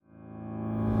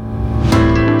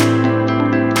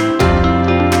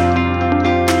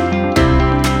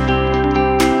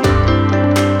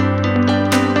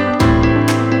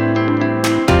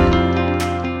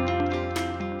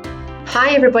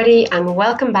everybody, and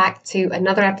welcome back to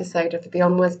another episode of the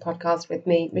Beyond Words podcast with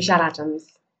me, Michelle Adams.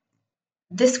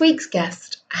 This week's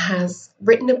guest has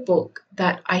written a book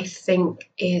that I think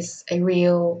is a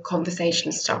real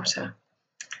conversation starter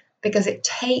because it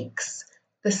takes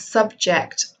the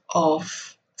subject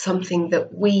of something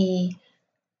that we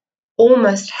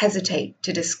almost hesitate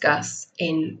to discuss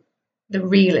in the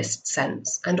realist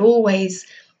sense and always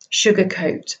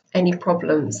sugarcoat any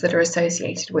problems that are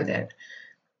associated with it.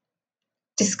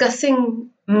 Discussing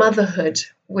motherhood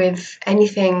with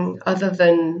anything other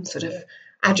than sort of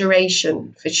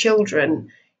adoration for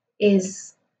children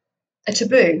is a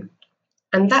taboo.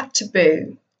 And that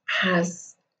taboo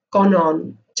has gone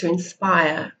on to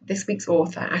inspire this week's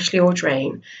author, Ashley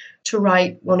Audrain, to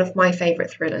write one of my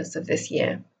favourite thrillers of this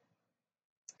year.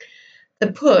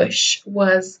 The Push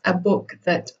was a book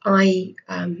that I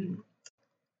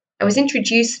was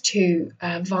introduced to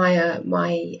via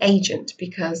my agent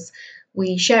because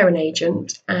we share an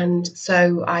agent, and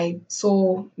so I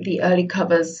saw the early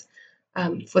covers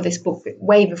for this book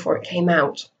way before it came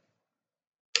out.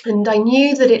 And I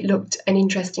knew that it looked an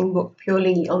interesting book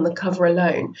purely on the cover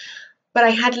alone, but I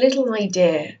had little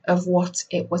idea of what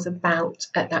it was about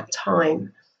at that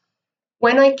time.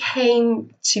 When I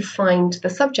came to find the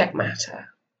subject matter,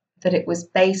 that it was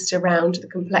based around the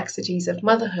complexities of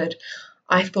motherhood,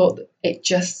 I thought that it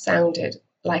just sounded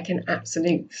like an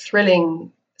absolute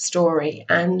thrilling story,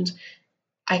 and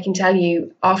I can tell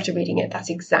you after reading it that's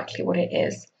exactly what it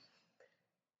is.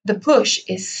 The Push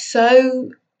is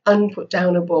so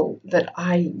unputdownable that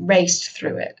I raced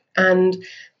through it, and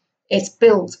it's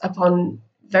built upon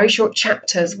very short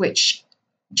chapters which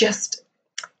just,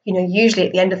 usually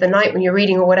at the end of the night when you're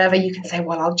reading or whatever, you can say,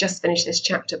 well, I'll just finish this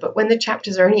chapter. But when the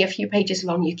chapters are only a few pages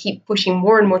long, you keep pushing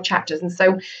more and more chapters. And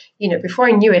so, before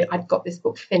I knew it, I'd got this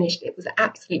book finished. It was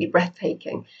absolutely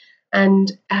breathtaking.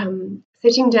 And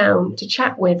sitting down to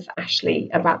chat with Ashley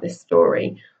about this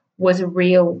story was a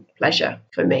real pleasure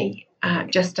for me,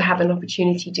 just to have an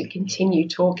opportunity to continue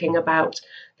talking about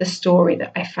the story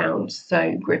that I found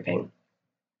so gripping.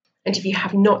 And if you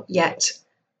have not yet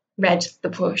read The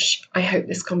Push, I hope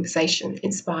this conversation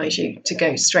inspires you to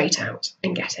go straight out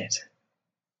and get it.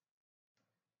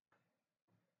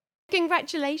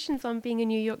 Congratulations on being a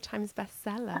New York Times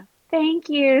bestseller. Thank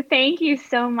you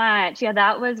so much. Yeah,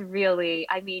 that was really,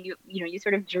 you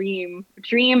sort of dream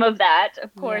of that,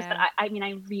 of course, yeah. But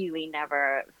I really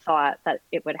never thought that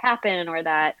it would happen, or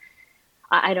that,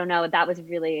 I don't know, that was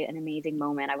really an amazing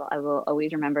moment. I will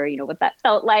always remember, what that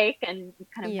felt like, and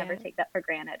kind of never take that for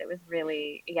granted. It was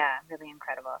really, really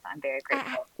incredible. So I'm very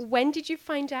grateful. When did you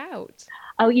find out?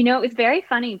 Oh, it was very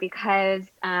funny because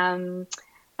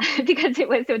it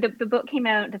was, so the book came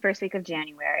out the first week of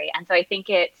January. And so I think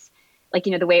it's like,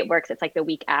 the way it works, it's like the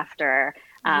week after,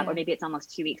 or maybe it's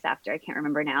almost 2 weeks after, I can't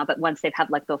remember now, but once they've had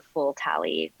like the full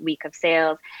tally week of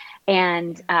sales.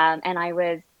 And I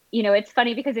was, it's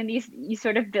funny because in these, you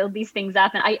sort of build these things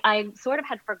up, and I sort of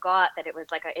had forgot that it was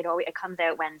like, it comes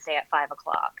out Wednesday at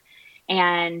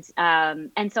 5:00.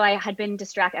 And so I had been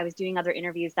distracted. I was doing other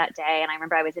interviews that day, and I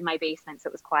remember I was in my basement, so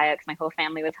it was quiet because my whole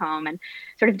family was home, and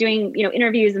sort of doing,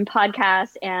 interviews and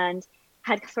podcasts, and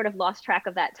had sort of lost track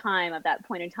of that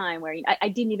point in time where I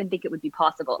didn't even think it would be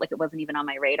possible. Like, it wasn't even on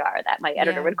my radar that my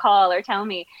editor would call or tell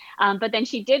me. But then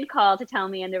she did call to tell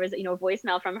me, and there was, a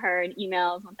voicemail from her and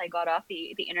emails once I got off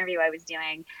the interview I was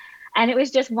doing. And it was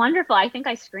just wonderful. I think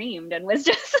I screamed and was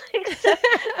just like so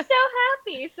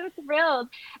happy, so thrilled.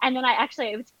 And then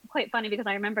it was quite funny because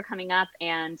I remember coming up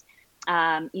and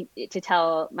to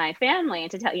tell my family,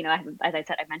 and to tell, as I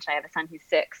said, I mentioned I have a son who's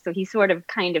 6, so he sort of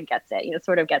kind of gets it,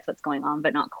 sort of gets what's going on,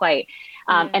 but not quite.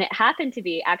 And it happened to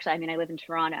be, actually, I live in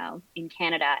Toronto in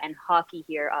Canada, and hockey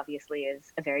here obviously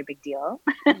is a very big deal.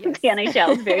 Yes. The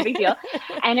NHL is a very big deal.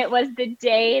 And it was the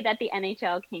day that the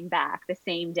NHL came back, the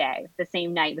same day, the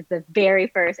same night, was the very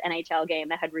first NHL game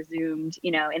that had resumed,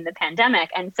 in the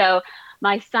pandemic. And so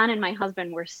my son and my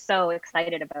husband were so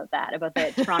excited about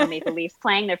the Toronto Maple Leafs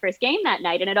playing their first game that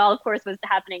night. And it all, of course, was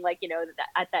happening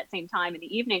at that same time in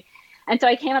the evening. And so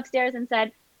I came upstairs and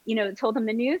said, told them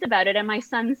the news about it. And my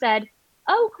son said,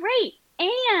 "Oh, great.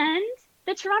 And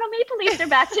the Toronto Maple Leafs are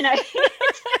back tonight."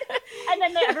 And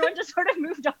then everyone just sort of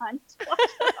moved on to watch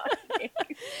the hockey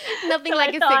game. Nothing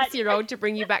like a 6-year-old to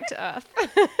bring you back to earth.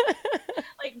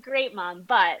 Like, great, Mom,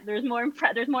 but there's more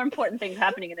important things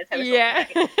happening in this house. Yeah.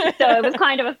 So it was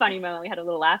kind of a funny moment. We had a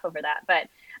little laugh over that,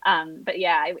 but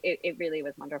yeah, it really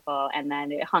was wonderful. And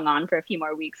then it hung on for a few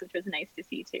more weeks, which was nice to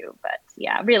see too. But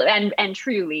yeah, really, and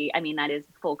truly, that is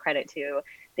full credit to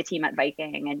the team at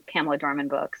Viking and Pamela Dorman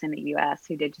Books in the US,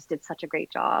 who did such a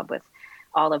great job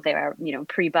all of their,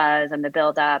 pre-buzz and the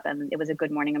build-up. And it was a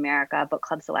Good Morning America book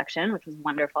club selection, which was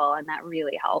wonderful. And that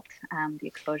really helped the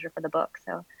exposure for the book.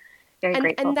 So very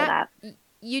grateful for that.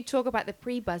 You talk about the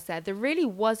pre-buzz there. There really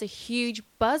was a huge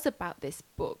buzz about this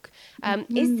book.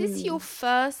 Is this your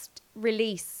first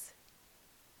release?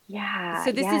 Yeah.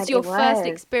 So this is your first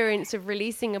experience of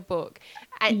releasing a book.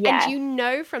 And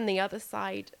and from the other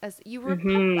side, as you were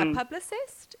a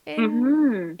publicist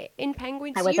in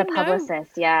Penguin. I was a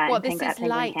publicist, what in this is Penguin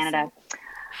like. Canada.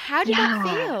 How did that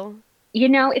feel?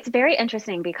 It's very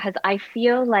interesting because I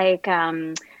feel like,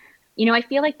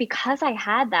 because I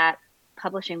had that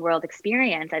publishing world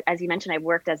experience, as you mentioned, I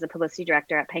worked as a publicity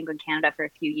director at Penguin Canada for a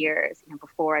few years,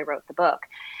 before I wrote the book.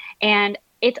 And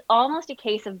it's almost a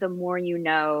case of the more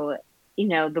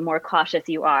the more cautious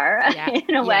you are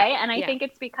in a way. And I think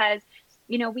it's because,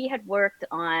 we had worked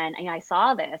on, I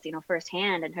saw this,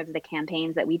 firsthand in terms of the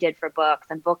campaigns that we did for books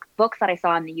and books that I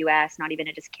saw in the US, not even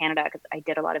in just Canada, because I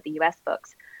did a lot of the US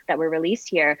books that were released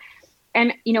here.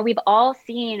 And, we've all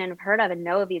seen and heard of and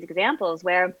know of these examples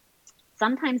where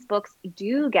sometimes books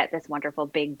do get this wonderful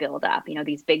big build-up,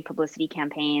 these big publicity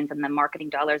campaigns and the marketing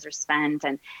dollars are spent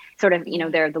and sort of,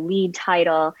 they're the lead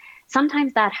title.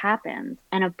 Sometimes that happens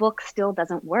and a book still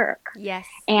doesn't work. Yes.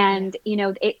 And,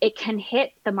 it can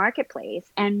hit the marketplace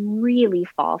and really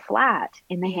fall flat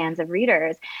in the hands of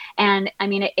readers. And I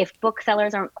mean, if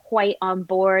booksellers aren't quite on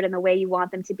board in the way you want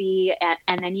them to be,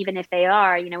 and then even if they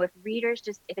are, if readers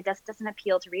if it just doesn't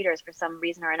appeal to readers for some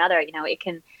reason or another,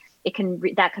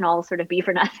 that can all sort of be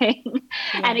for nothing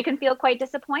and it can feel quite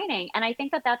disappointing. And I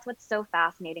think that that's what's so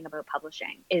fascinating about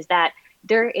publishing is that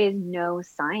there is no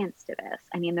science to this.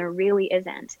 I mean, there really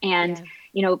isn't. And,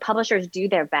 publishers do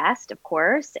their best, of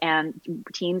course, and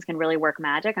teams can really work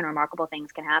magic and remarkable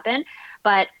things can happen.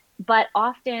 But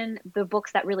often the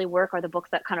books that really work are the books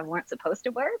that kind of weren't supposed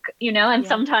to work, and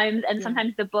sometimes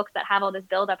the books that have all this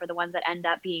buildup are the ones that end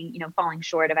up being, falling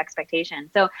short of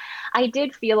expectations. So I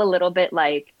did feel a little bit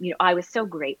like, I was so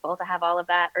grateful to have all of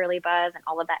that early buzz and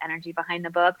all of that energy behind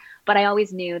the book, but I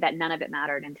always knew that none of it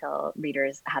mattered until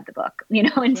readers had the book,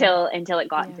 until it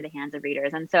got into the hands of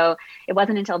readers. And so it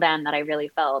wasn't until then that I really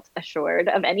felt assured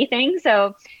of anything.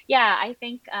 So I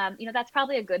think, that's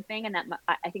probably a good thing. And that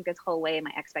I think this whole way,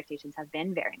 my expectations have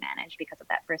been very managed because of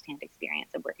that firsthand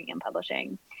experience of working in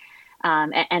publishing.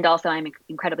 And also I'm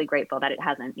incredibly grateful that it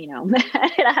hasn't,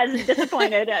 it hasn't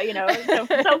disappointed,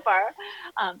 so far.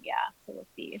 So we'll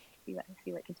see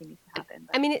what continues to happen.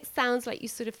 But. I mean, it sounds like you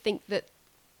sort of think that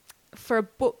for a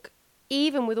book,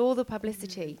 even with all the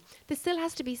publicity, there still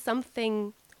has to be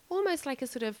something almost like a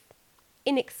sort of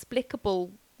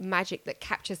inexplicable magic that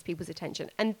captures people's attention,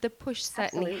 and the push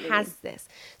certainly has this.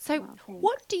 So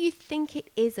what do you think it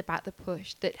is about the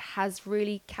push that has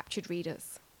really captured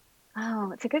readers? Oh,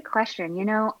 it's a good question.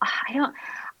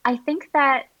 I think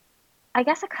that, I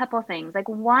guess a couple things. Like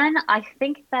one, I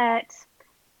think that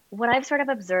what I've sort of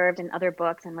observed in other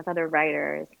books and with other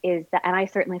writers is that, and I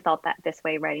certainly felt that this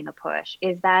way writing the push,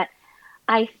 is that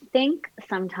I think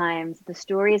sometimes the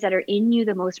stories that are in you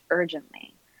the most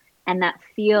urgently and that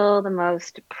feel the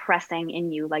most pressing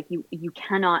in you, like you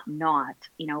cannot not,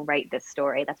 write this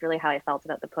story. That's really how I felt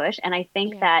about the push. And I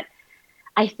think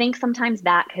I think sometimes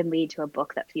that can lead to a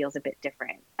book that feels a bit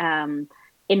different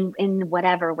in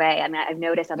whatever way. I mean, I've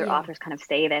noticed other authors kind of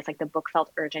say this, like the book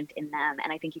felt urgent in them.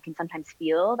 And I think you can sometimes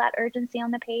feel that urgency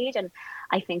on the page. And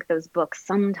I think those books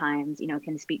sometimes,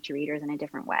 can speak to readers in a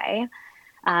different way.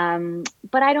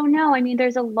 But I don't know. I mean,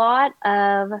 there's a lot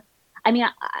of,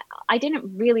 I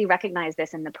didn't really recognize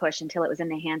this in the push until it was in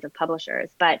the hands of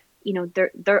publishers, but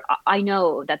I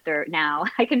know that now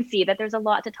I can see that there's a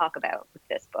lot to talk about with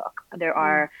this book. There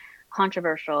are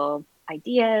controversial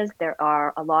ideas. There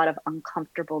are a lot of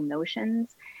uncomfortable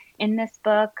notions in this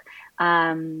book.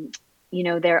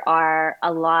 There are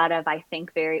a lot of, I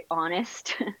think, very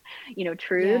honest,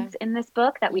 truths in this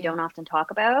book that we don't often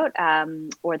talk about,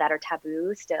 or that are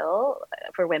taboo still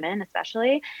for women,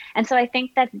 especially. And so I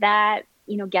think that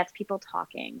gets people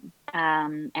talking.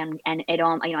 And it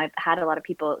all, I've had a lot of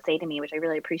people say to me, which I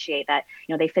really appreciate, that,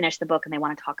 they finish the book and they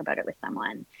want to talk about it with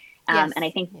someone. And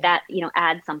I think that,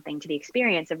 adds something to the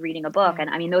experience of reading a book. And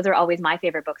I mean, those are always my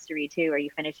favorite books to read too, where you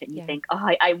finish it and you think, oh,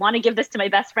 I want to give this to my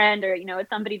best friend, or, it's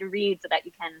somebody to read so that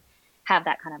you can have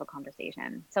that kind of a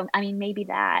conversation. So, I mean, maybe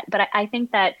that, but I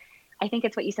think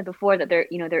it's what you said before, that there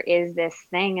is this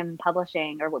thing in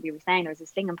publishing, or what we were saying, there's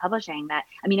this thing in publishing that,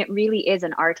 I mean, it really is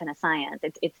an art and a science.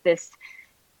 It's this,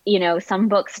 you know, some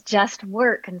books just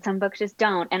work and some books just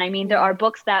don't. And I mean, there are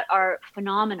books that are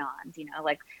phenomenons, you know,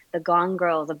 like the Gone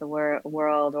Girls of the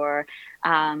world, or,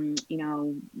 you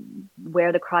know,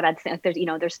 Where the Crawdads Sing. There's, you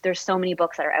know, there's so many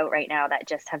books that are out right now that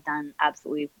just have done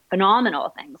absolutely phenomenal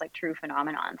things, like true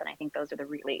phenomenons. And I think those are the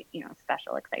really, you know,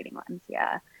 special, exciting ones.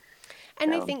 Yeah.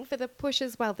 And I think for the push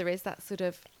as well, there is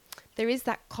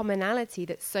that commonality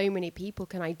that so many people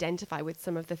can identify with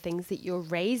some of the things that you're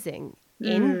raising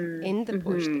in the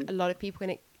push. A lot of people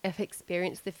can have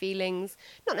experienced the feelings,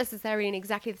 not necessarily in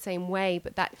exactly the same way,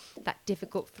 but that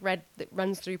difficult thread that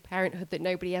runs through parenthood that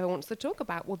nobody ever wants to talk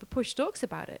about. Well, the push talks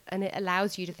about it, and it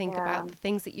allows you to think about the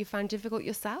things that you found difficult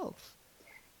yourself.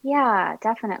 Yeah,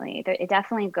 definitely. It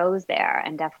definitely goes there,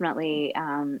 and definitely,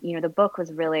 you know, the book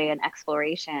was really an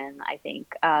exploration, I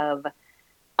think, of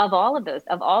all of those,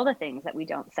 of all the things that we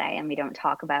don't say and we don't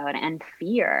talk about, and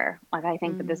fear. Like, I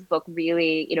think that this book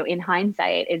really, you know, in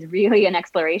hindsight, is really an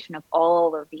exploration of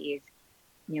all of these,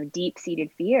 you know,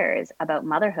 deep-seated fears about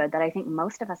motherhood that I think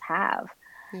most of us have.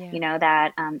 Yeah. You know,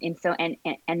 that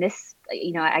and this,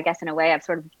 you know, I guess in a way I've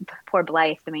sort of, poor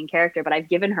Blythe, the main character, but I've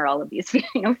given her all of these, you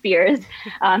know, fears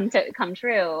to come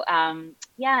true.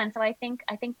 Yeah, and so I think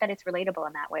that it's relatable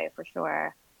in that way for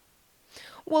sure.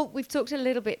 Well, we've talked a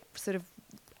little bit sort of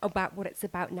about what it's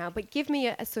about now, but give me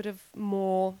a sort of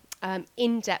more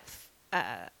in-depth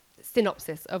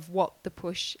synopsis of what The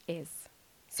Push is.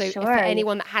 So Sure. for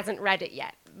anyone that hasn't read it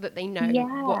yet, that they know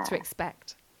what to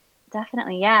expect.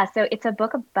 Definitely. Yeah. So it's a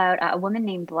book about a woman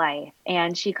named Blythe,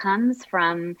 and she comes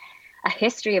from a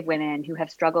history of women who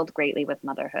have struggled greatly with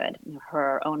motherhood, you know,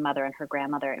 her own mother and her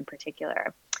grandmother in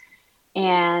particular.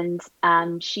 And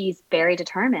she's very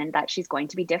determined that she's going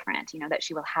to be different, you know, that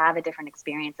she will have a different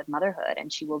experience of motherhood,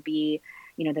 and she will be,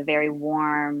 you know, the very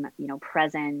warm, you know,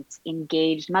 present,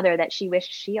 engaged mother that she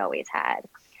wished she always had.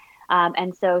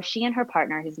 And so she and her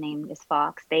partner, whose name is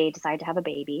Fox, they decide to have a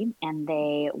baby, and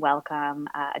they welcome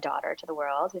a daughter to the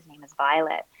world whose name is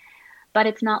Violet. But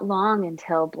it's not long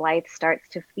until Blythe starts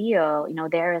to feel, you know,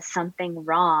 there is something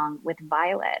wrong with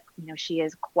Violet. You know, she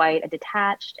is quite a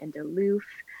detached and aloof,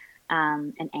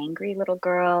 an angry little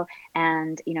girl.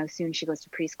 And, you know, soon she goes to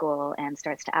preschool and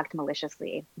starts to act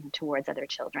maliciously, you know, towards other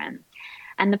children.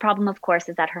 And the problem, of course,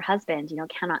 is that her husband, you know,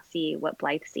 cannot see what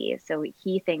Blythe sees. So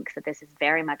he thinks that this is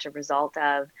very much a result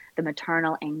of the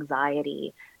maternal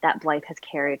anxiety that Blythe has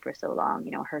carried for so long,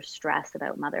 you know, her stress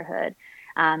about motherhood.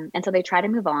 And so they try to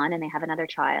move on, and they have another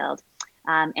child.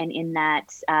 And in that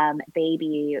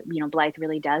baby, you know, Blythe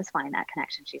really does find that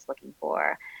connection she's looking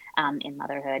for in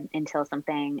motherhood, until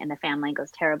something in the family goes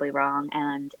terribly wrong.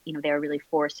 And, you know, they're really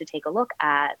forced to take a look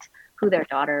at who their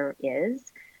daughter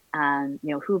is, you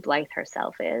know, who Blythe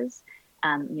herself is,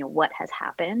 you know, what has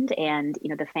happened. And, you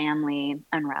know, the family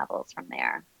unravels from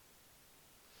there.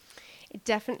 It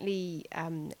definitely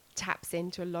taps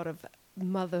into a lot of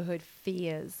motherhood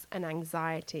fears and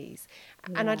anxieties.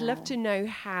 Yeah. And I'd love to know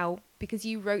how, because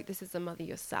you wrote this as a mother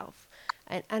yourself,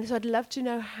 and so I'd love to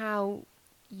know how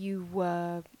you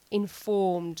were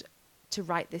informed to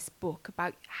write this book,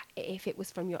 about if it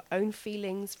was from your own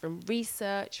feelings, from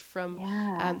research, from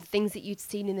things that you'd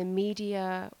seen in the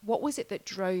media. What was it that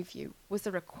drove you? Was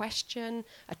there a question,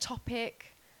 a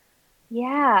topic?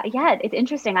 Yeah, it's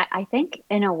interesting. I think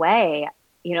in a way,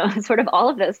 you know, sort of all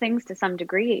of those things to some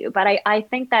degree. But I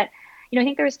think that, you know, I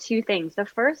think there's two things. The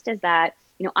first is that,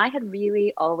 you know, I had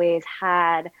really always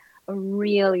had a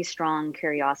really strong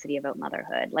curiosity about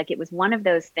motherhood. Like, it was one of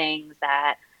those things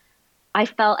that I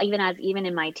felt even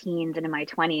in my teens and in my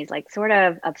 20s, like sort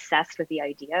of obsessed with the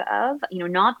idea of, you know,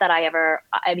 not that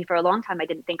I mean, for a long time, I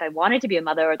didn't think I wanted to be a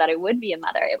mother or that I would be a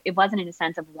mother. It wasn't in a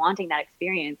sense of wanting that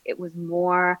experience. It was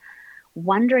more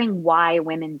wondering why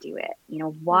women do it. You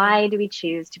know, why do we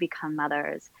choose to become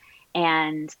mothers?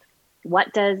 And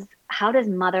how does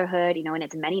motherhood, you know, in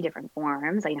its many different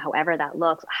forms, like, however that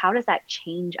looks, how does that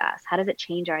change us? How does it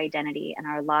change our identity and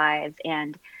our lives?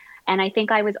 And I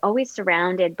think I was always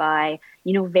surrounded by,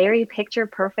 you know, very picture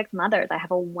perfect mothers. I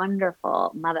have a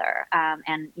wonderful mother,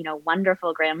 and, you know,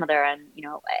 wonderful grandmother. And, you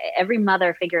know, every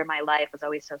mother figure in my life was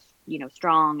always so, you know,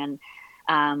 strong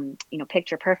and, you know,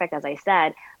 picture perfect, as I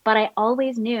said. But I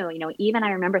always knew, you know, even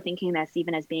I remember thinking this,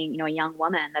 even as being, you know, a young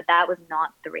woman, that was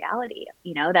not the reality,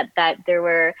 you know, that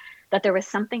there was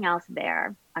something else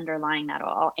there underlying that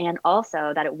all. And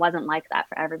also that it wasn't like that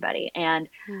for everybody. And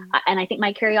I think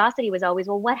my curiosity was always,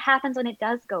 well, what happens when it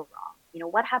does go wrong? You know,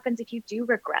 what happens if you do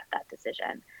regret that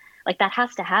decision? Like, that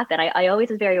has to happen. I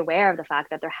always was very aware of the fact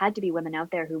that there had to be women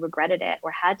out there who regretted it, or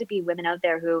had to be women out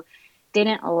there who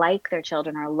didn't like their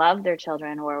children or love their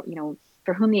children, or, you know,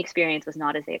 for whom the experience was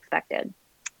not as they expected.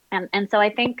 And so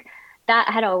I think that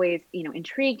had always, you know,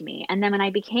 intrigued me. And then when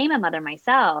I became a mother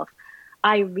myself,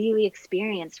 I really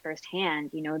experienced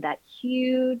firsthand, you know, that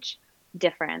huge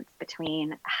difference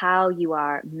between how you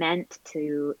are meant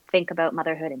to think about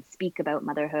motherhood and speak about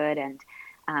motherhood and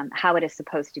how it is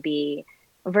supposed to be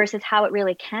versus how it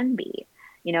really can be.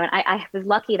 You know, and I was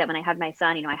lucky that when I had my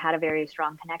son, you know, I had a very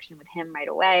strong connection with him right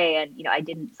away. And, you know, I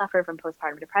didn't suffer from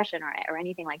postpartum depression or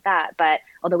anything like that. But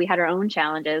although we had our own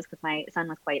challenges because my son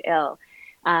was quite ill.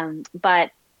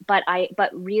 But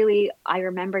really, I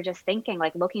remember just thinking,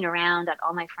 like looking around at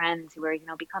all my friends who were, you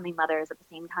know, becoming mothers at the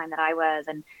same time that I was,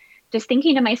 and just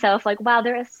thinking to myself, like, wow,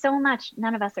 there is so much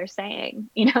none of us are saying,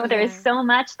 you know, there is so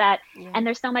much that, and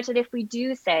there's so much that if we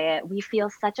do say it, we feel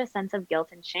such a sense of guilt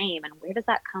and shame. And where does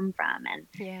that come from?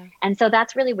 And so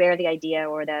that's really where the idea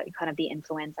or the kind of the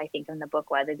influence, I think, in the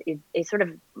book was, is sort of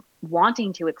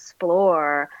wanting to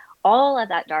explore all of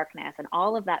that darkness and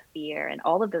all of that fear and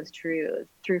all of those truths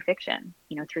through fiction,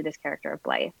 you know, through this character of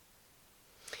Blythe.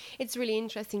 It's really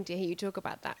interesting to hear you talk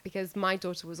about that because my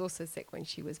daughter was also sick when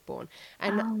she was born.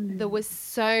 And there was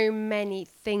so many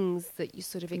things that you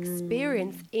sort of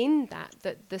experience in that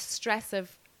the stress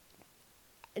of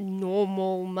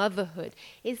normal motherhood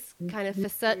is kind of for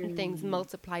certain things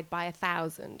multiplied by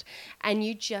 1,000. And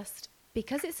you just,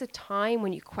 because it's a time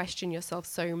when you question yourself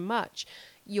so much,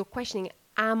 you're questioning,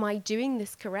 am I doing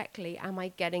this correctly? Am I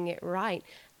getting it right?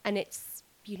 And it's,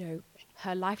 you know,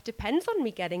 her life depends on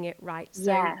me getting it right.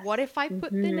 So what if I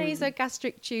put the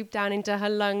nasogastric tube down into her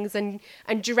lungs and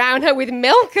drown her with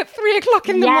milk at 3 o'clock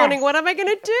in the morning? What am I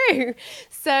going to do?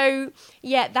 So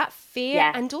yeah, that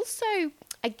fear and also,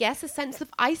 I guess, a sense of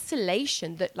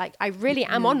isolation that like, I really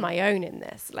am on my own in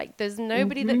this. Like there's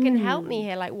nobody that can help me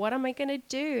here. Like, what am I going to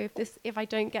do if I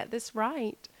don't get this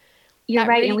right? You're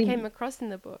right. Really came across in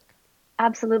the book.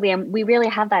 Absolutely. And we really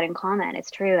have that in common. It's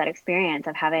true, that experience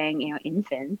of having, you know,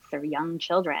 infants or young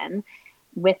children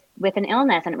with an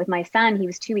illness. And with my son, he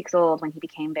was 2 weeks old when he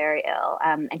became very ill.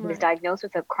 And he was diagnosed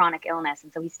with a chronic illness.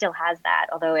 And so he still has that,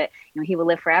 although he will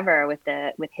live forever with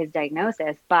his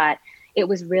diagnosis. But it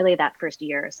was really that first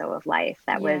year or so of life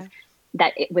that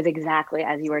it was exactly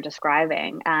as you were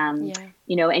describing,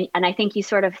 you know, and I think you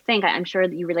sort of think, I'm sure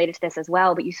that you related to this as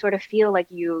well, but you sort of feel like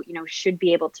you know, should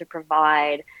be able to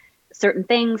provide certain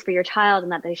things for your child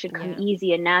and that they should come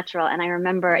easy and natural. And I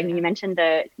remember, I mean, you mentioned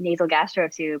the nasal gastro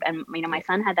tube, and, you know, my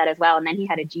son had that as well. And then he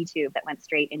had a G tube that went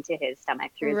straight into his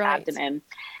stomach through his abdomen.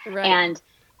 And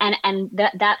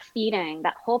that feeding,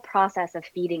 that whole process of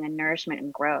feeding and nourishment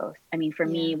and growth, I mean, for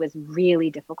me was really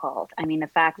difficult. I mean, the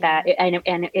fact that,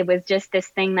 it was just this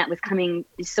thing that was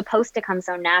supposed to come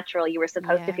so natural. You were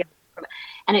supposed to feel,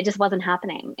 and it just wasn't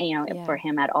happening, you know, for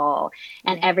him at all.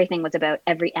 And everything was about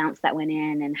every ounce that went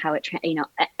in and how it, you know,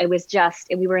 it was just,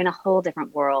 we were in a whole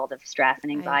different world of stress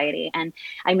and anxiety. And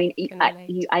I mean,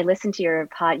 I listened to your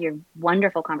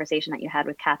wonderful conversation that you had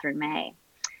with Catherine May.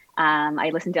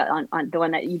 I listened to on the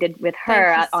one that you did with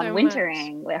her on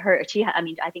wintering with her.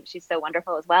 I think she's so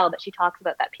wonderful as well, but she talks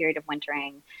about that period of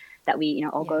wintering that we, you know,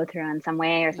 all go through in some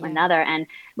way or some another. And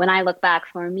when I look back,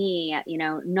 for me, you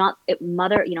know,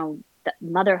 the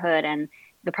motherhood and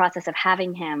the process of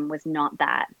having him was not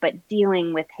that, but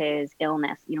dealing with his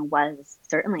illness, you know, was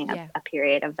certainly a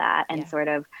period of that, and sort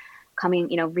of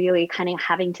coming, you know, really kind of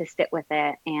having to sit with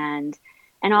it and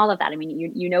all of that. I mean,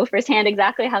 you know firsthand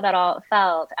exactly how that all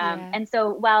felt. And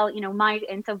so,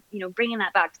 bringing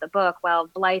that back to the book,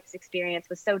 Blythe's experience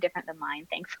was so different than mine,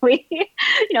 thankfully.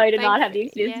 You know, I did not have the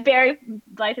experience.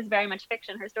 Blythe is very much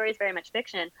fiction. Her story is very much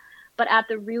fiction. But at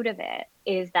the root of it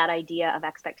is that idea of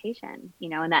expectation, you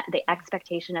know, and that the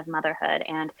expectation of motherhood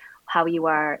and how you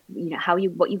are, you know,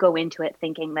 what you go into it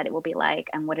thinking that it will be like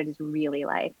and what it is really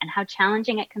like, and how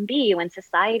challenging it can be when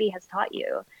society has taught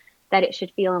you that it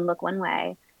should feel and look one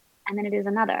way, and then it is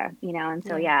another, you know. And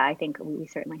so, I think we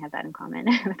certainly have that in common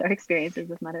with our experiences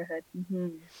with motherhood.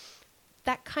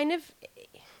 That kind of,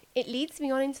 it leads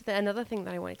me on into another thing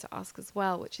that I wanted to ask as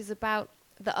well, which is about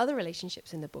the other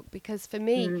relationships in the book, because for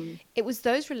me, it was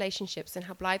those relationships and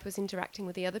how Blythe was interacting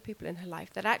with the other people in her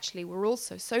life that actually were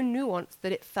also so nuanced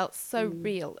that it felt so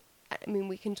real. I mean,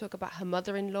 we can talk about her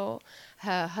mother-in-law,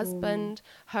 her husband,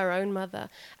 her own mother.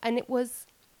 And it was,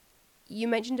 you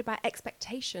mentioned about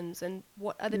expectations and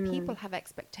what other people have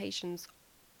expectations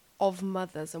of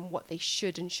mothers and what they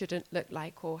should and shouldn't look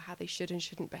like, or how they should and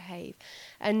shouldn't behave.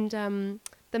 And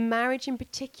the marriage in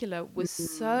particular was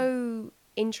so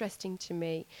interesting to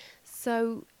me.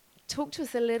 So talk to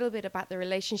us a little bit about the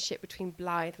relationship between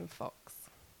Blythe and Fox.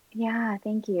 Yeah,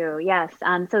 thank you. Yes.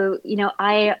 So,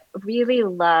 I really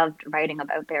loved writing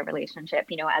about their relationship,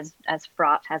 as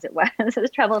fraught as it was,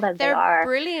 as troubled as they They're a are.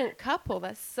 brilliant couple.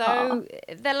 Oh,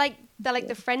 They're thank like the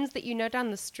you. friends that you know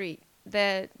down the street.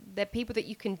 They're people that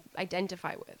you can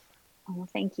identify with. Oh,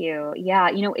 thank you. Yeah,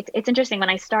 it's interesting. When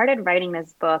I started writing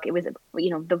this book, it was,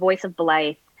 the voice of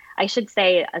Blythe. I should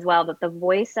say as well that the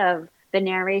voice of the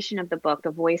narration of the book,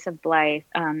 the voice of Blythe,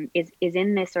 is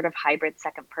in this sort of hybrid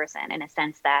second person, in a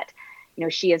sense that,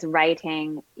 she is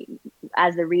writing,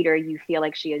 as the reader, you feel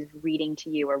like she is reading to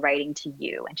you or writing to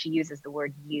you, and she uses the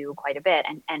word you quite a bit,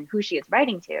 and who she is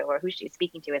writing to or who she is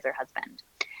speaking to is her husband.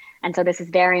 And so this is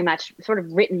very much sort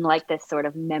of written like this sort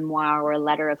of memoir or a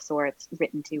letter of sorts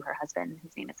written to her husband,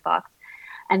 whose name is Fox.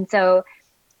 And so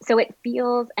it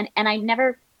feels, and I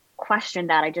never questioned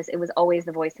that. It was always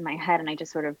the voice in my head, and I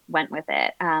just sort of went with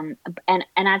it. And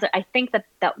as I think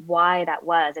that why that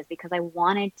was is because I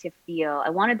wanted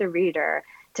the reader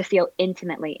to feel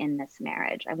intimately in this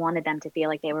marriage. I wanted them to feel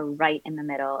like they were right in the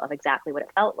middle of exactly what it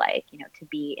felt like, to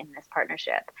be in this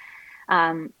partnership.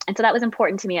 And so that was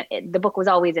important to me. The book was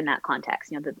always in that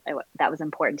context. That was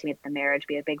important to me, that the marriage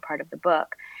be a big part of the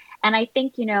book. And I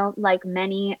think, like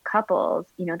many couples,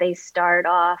 they start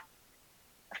off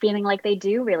feeling like they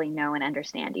do really know and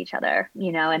understand each other,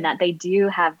 and that they do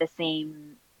have the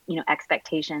same,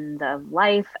 expectations of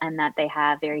life, and that they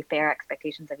have very fair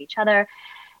expectations of each other.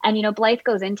 And, Blythe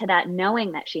goes into that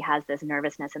knowing that she has this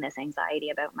nervousness and this anxiety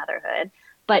about motherhood.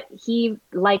 But he,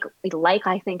 like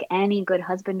I think any good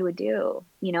husband would do,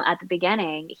 at the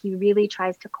beginning, he really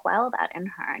tries to quell that in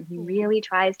her, and he really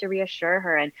tries to reassure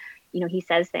her. And, he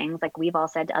says things like we've all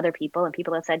said to other people and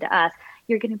people have said to us,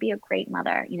 you're going to be a great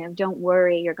mother. Don't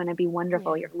worry. You're going to be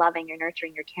wonderful. Yeah. You're loving, you're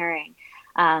nurturing, you're caring.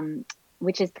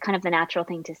 Which is kind of the natural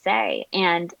thing to say.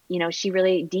 And, she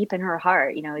really deep in her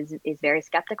heart, is very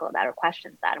skeptical about it,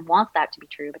 questions that, and wants that to be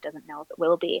true, but doesn't know if it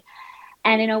will be.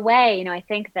 And in a way, I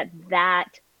think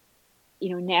that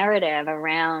narrative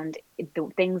around the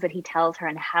things that he tells her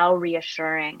and how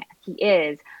reassuring he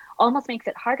is almost makes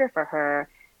it harder for her,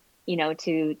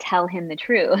 to tell him the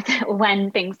truth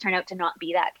when things turn out to not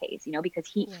be that case, because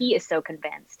he is so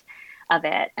convinced of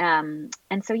it. And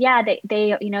so, yeah,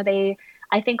 they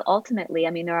I think ultimately, I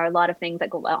mean, there are a lot of things that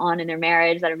go on in their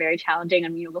marriage that are very challenging,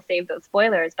 and we'll save those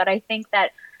spoilers. But I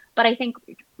think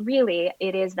really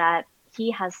it is that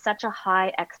he has such a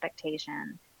high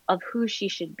expectation of who she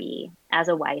should be as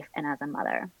a wife and as a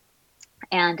mother.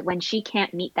 And when she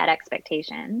can't meet that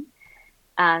expectation,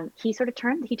 he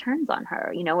turns on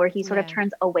her, or he sort of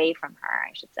turns away from her,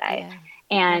 I should say.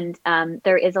 Yeah. And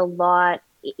there is a lot.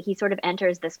 He sort of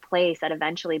enters this place that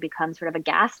eventually becomes sort of a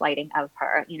gaslighting of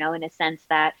her, in a sense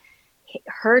that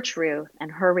her truth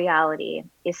and her reality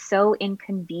is so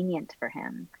inconvenient for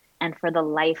him and for the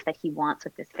life that he wants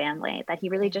with this family that he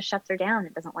really just shuts her down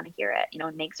and doesn't want to hear it,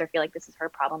 and makes her feel like this is her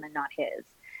problem and not his,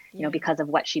 because of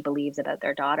what she believes about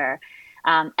their daughter.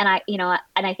 And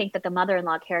I think that the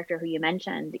mother-in-law character who you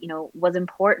mentioned, was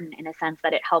important in a sense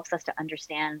that it helps us to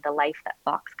understand the life that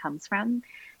Fox comes from.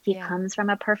 He comes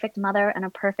from a perfect mother and a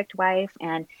perfect wife,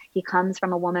 and he comes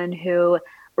from a woman who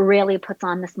really puts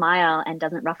on the smile and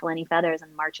doesn't ruffle any feathers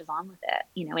and marches on with it,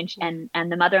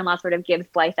 and the mother-in-law sort of gives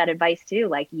Blythe that advice too,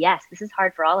 like, yes, this is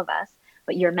hard for all of us,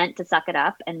 but you're meant to suck it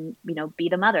up and, be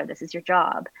the mother. This is your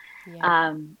job.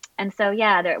 And so,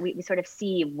 we sort of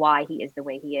see why he is the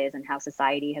way he is and how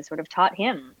society has sort of taught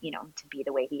him, to be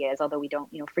the way he is, although we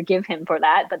don't, forgive him for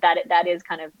that. But that is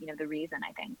kind of, the reason,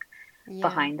 I think,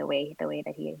 behind the way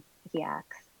that he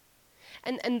acts.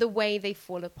 And the way they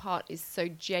fall apart is so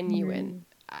genuine.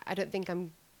 I don't think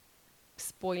I'm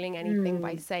spoiling anything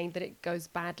by saying that it goes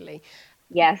badly.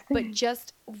 Yes. But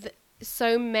just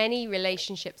so many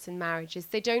relationships and marriages,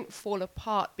 they don't fall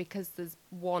apart because there's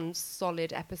one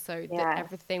solid episode that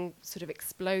everything sort of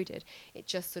exploded. It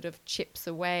just sort of chips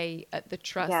away at the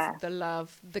trust, the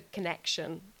love, the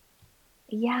connection.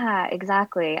 Yeah,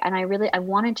 exactly. And I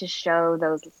wanted to show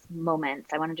those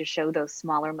moments. I wanted to show those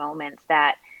smaller moments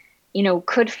that,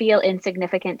 could feel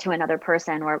insignificant to another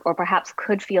person, or perhaps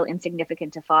could feel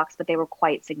insignificant to Fox, but they were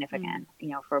quite significant,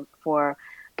 for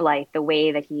Blythe, the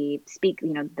way that he speaks,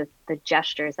 the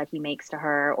gestures that he makes to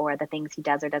her, or the things he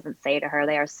does or doesn't say to her.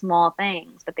 They are small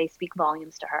things, but they speak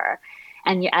volumes to her.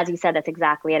 And as you said, that's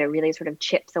exactly it. It really sort of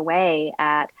chips away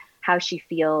at how she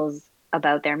feels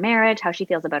about their marriage, how she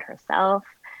feels about herself.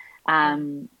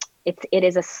 It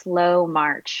is a slow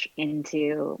march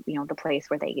into, the place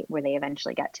where they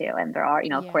eventually get to. And there are,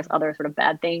 of course, other sort of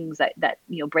bad things that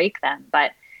break them.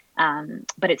 But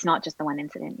But it's not just the one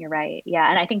incident. You're right. Yeah.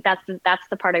 And I think that's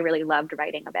the part I really loved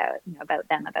writing about, about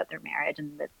them, about their marriage,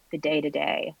 and the day to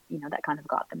day, that kind of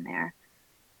got them there.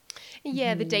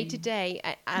 Yeah, the day to day.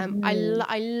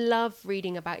 I love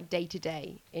reading about day to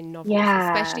day in novels,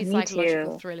 Yeah, especially me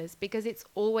psychological too. thrillers, because it's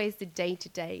always the day to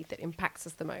day that impacts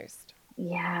us the most.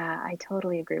 Yeah, I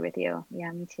totally agree with you.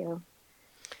 Yeah, me too.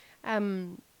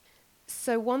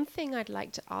 So one thing I'd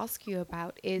like to ask you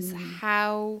about is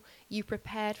how you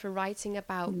prepared for writing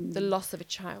about the loss of a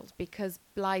child, because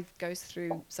Blythe goes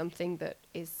through something that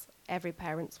is every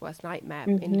parent's worst nightmare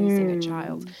in losing a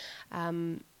child.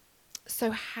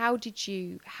 So how did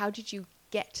you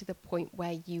get to the point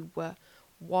where you were,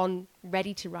 one,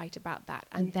 ready to write about that,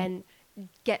 and then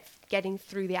getting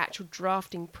through the actual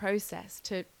drafting process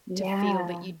to feel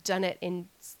that you'd done it in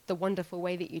the wonderful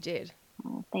way that you did?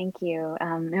 Oh, thank you.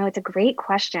 No, it's a great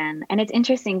question. And it's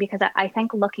interesting because I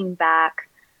think looking back,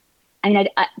 I mean,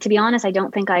 to be honest, I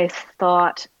don't think I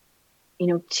thought,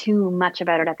 too much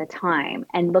about it at the time.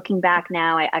 And looking back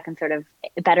now, I can sort of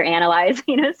better analyze,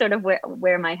 sort of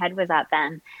where my head was at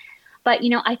then. But,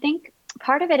 I think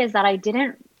part of it is that I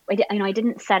didn't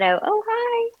set out, oh,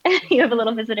 hi, you have a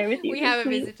little visitor with you. We have a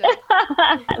visitor.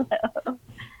 Hello.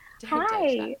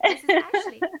 Hi. This is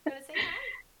Ashley. You want to say hi?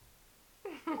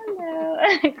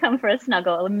 Hello. Come for a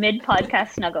snuggle, a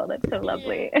mid-podcast snuggle. That's so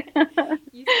lovely. Yeah.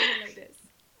 You say hello this.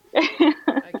 Okay.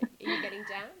 Are you getting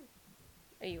down?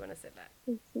 Or you want to sit there?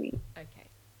 So sweet. Okay.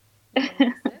 You want to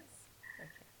use this?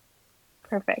 Okay.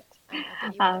 Perfect. I'll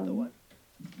get you another one.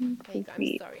 So I'm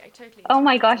swery. I totally. Oh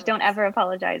my gosh, don't ever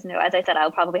apologize. No, as I said,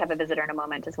 I'll probably have a visitor in a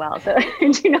moment as well. So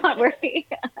do not worry.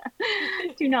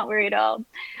 Do not worry at all.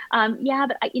 Yeah,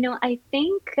 but I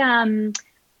think,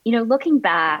 looking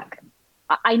back,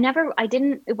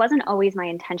 it wasn't always my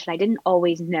intention. I didn't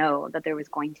always know that there was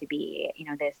going to be,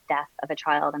 this death of a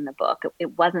child in the book.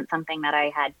 It wasn't something that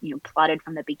I had, plotted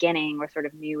from the beginning or sort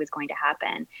of knew was going to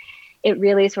happen. It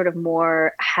really sort of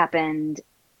more happened,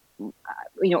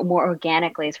 more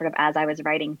organically, sort of as I was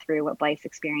writing through what Blythe's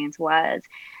experience was.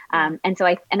 And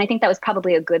I think that was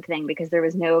probably a good thing, because there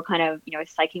was no kind of,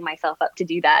 psyching myself up to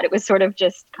do that. It was sort of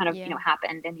just kind of,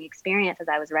 happened in the experience as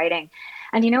I was writing.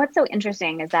 And, what's so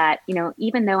interesting is that,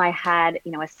 even though I had,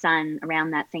 a son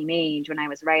around that same age when I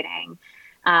was writing,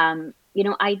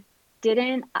 I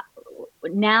didn't,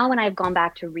 now when I've gone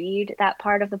back to read that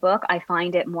part of the book, I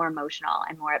find it more emotional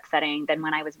and more upsetting than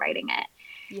when I was writing it.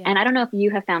 Yeah. And I don't know if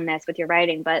you have found this with your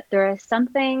writing, but there is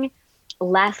something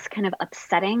less kind of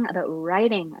upsetting about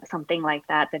writing something like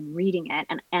that than reading it.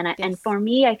 And for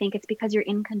me, I think it's because you're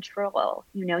in control.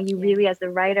 Really, as the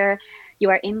writer,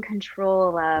 you are in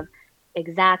control of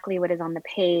exactly what is on the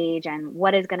page and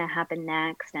what is going to happen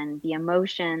next, and the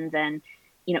emotions and,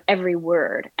 every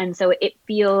word. And so it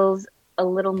feels a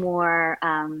little more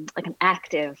like an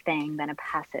active thing than a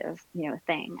passive,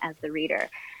 thing as the reader.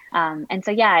 And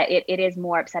so, yeah, it is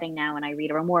more upsetting now when I read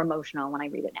it, or more emotional when I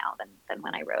read it now than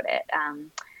when I wrote it.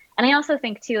 And I also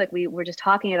think too, like we were just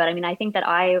talking about, I think that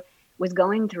I was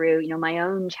going through, my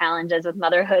own challenges with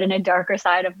motherhood and a darker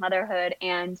side of motherhood.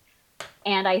 And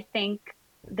I think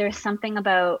there's something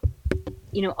about,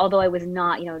 although I was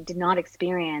not, did not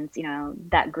experience,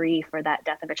 that grief or that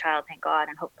death of a child, thank God.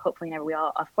 And hopefully never, we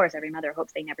all, of course, every mother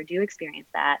hopes they never do experience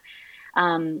that.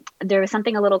 There was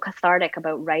something a little cathartic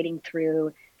about writing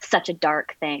through such a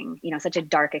dark thing, such a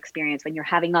dark experience when you're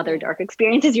having other dark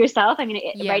experiences yourself.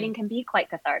 Writing can be quite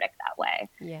cathartic that way.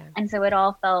 Yeah. And so it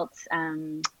all felt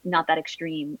not that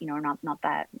extreme, or not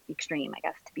that extreme, I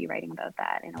guess, to be writing about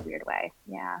that in a weird way.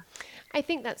 Yeah. I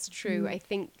think that's true. I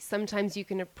think sometimes you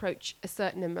can approach a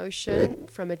certain emotion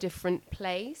from a different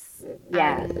place.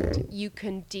 Yeah. And you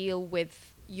can deal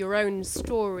with your own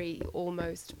story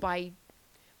almost by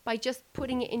just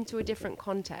putting it into a different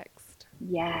context.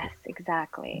 Yes,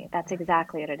 exactly. That's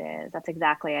exactly what it is. That's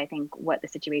exactly, I think, what the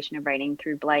situation of writing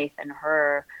through Blythe and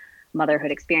her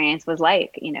motherhood experience was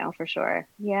like, for sure.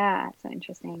 Yeah, it's so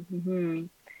interesting. Mm-hmm.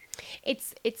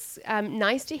 It's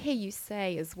nice to hear you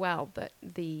say as well that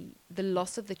the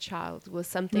loss of the child was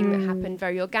something that happened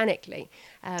very organically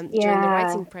during the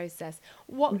writing process.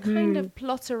 What kind of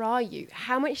plotter are you?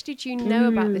 How much did you know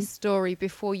about this story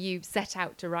before you set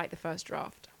out to write the first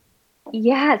draft?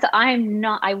 Yes,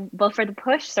 well, for the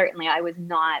push, certainly I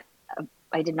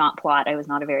did not plot. I was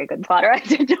not a very good plotter.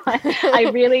 I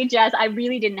really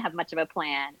didn't have much of a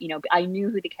plan. I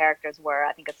knew who the characters were.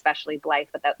 I think especially Blythe,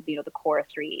 but that, the core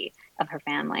three of her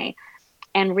family.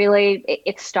 And really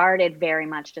it started very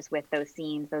much just with those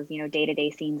scenes, those, day-to-day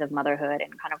scenes of motherhood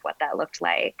and kind of what that looked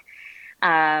like.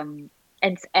 And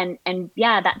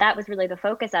yeah, that was really the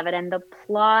focus of it. And the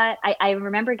plot, I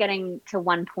remember getting to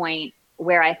one point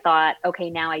where I thought,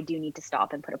 okay, now I do need to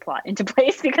stop and put a plot into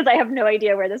place because I have no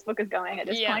idea where this book is going at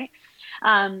this point.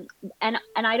 And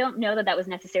I don't know that was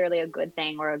necessarily a good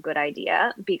thing or a good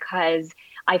idea, because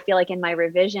I feel like in my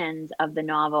revisions of the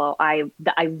novel, I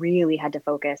really had to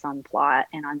focus on plot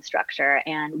and on structure,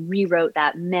 and rewrote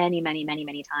that many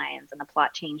times, and the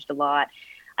plot changed a lot.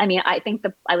 I mean, I think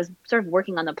I was sort of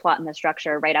working on the plot and the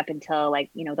structure right up until,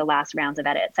 like, you know, the last rounds of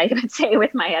edits, I would say,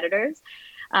 with my editors.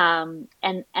 So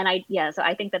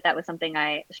I think that was something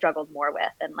I struggled more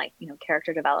with, and, like, you know,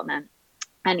 character development.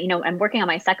 And, you know, I'm working on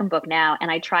my second book now,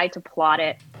 and I tried to plot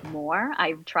it more.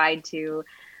 I tried to,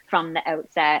 from the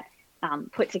outset,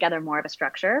 put together more of a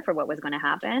structure for what was going to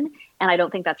happen. And I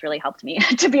don't think that's really helped me,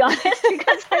 to be honest,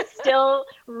 because I'm still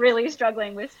really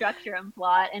struggling with structure and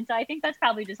plot. And so I think that's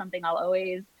probably just something I'll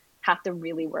always have to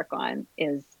really work on,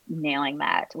 is nailing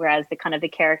that. Whereas the kind of the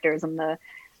characters and the,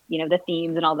 you know, the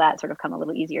themes and all that sort of come a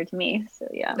little easier to me. So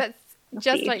yeah. That's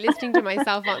just like listening to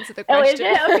myself answer the question. Oh, is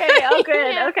it? Okay. Oh,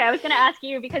 good. Yeah. Okay. I was going to ask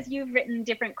you, because you've written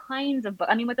different kinds of books.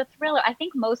 I mean, with a thriller, I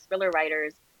think most thriller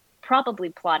writers probably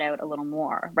plot out a little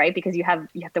more, right? Because you have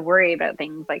to worry about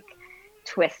things like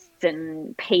twists,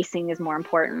 and pacing is more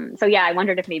important. So yeah, I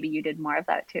wondered if maybe you did more of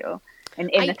that too, in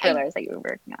the thrillers that you were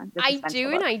working on. I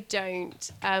do and I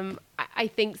don't. I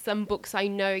think some books I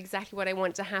know exactly what I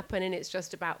want to happen, and it's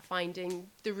just about finding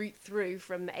the route through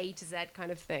from A to Z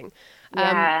kind of thing.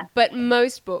 But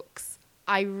most books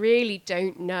I really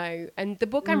don't know. And the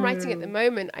book I'm writing at the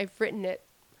moment, I've written it.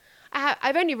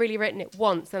 I've only really written it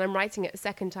once, and I'm writing it a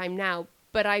second time now.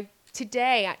 But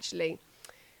today,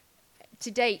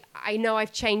 I know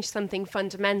I've changed something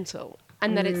fundamental,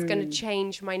 and that it's going to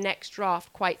change my next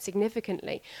draft quite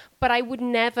significantly. But I would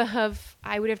never have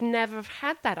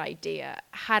had that idea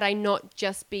had I not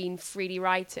just been freely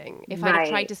writing. If I'd have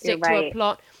tried to stick to a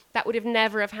plot, that would have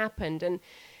never have happened. And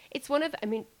it's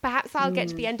perhaps I'll get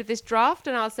to the end of this draft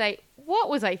and I'll say, what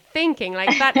was I thinking?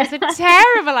 Like, that was a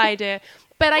terrible idea.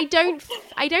 But I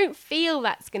don't feel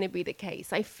that's going to be the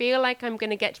case. I feel like I'm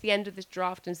going to get to the end of this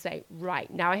draft and say,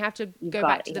 right, now I have to go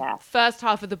back to the first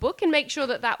half of the book and make sure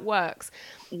that works.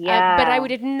 Yeah. But I would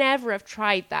have never have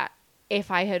tried that if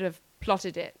I had have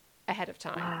plotted it ahead of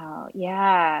time. Wow.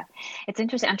 Yeah. It's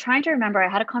interesting. I'm trying to remember. I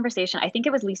had a conversation. I think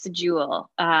it was Lisa Jewell,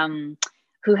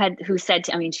 who said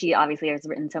to, I mean, she obviously has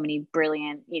written so many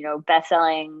brilliant, you know,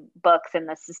 best-selling books in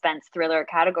the suspense thriller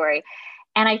category.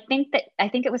 And I think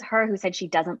it was her who said she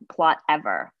doesn't plot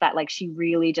ever, that, like, she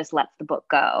really just lets the book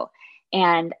go.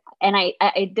 And I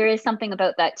there is something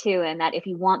about that too. And that if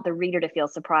you want the reader to feel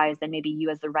surprised, then maybe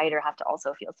you as the writer have to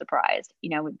also feel surprised. You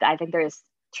know, I think there is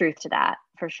truth to that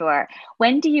for sure.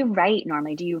 When do you write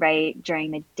normally? Do you write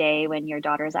during the day when your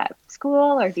daughter's at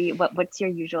school, or what's your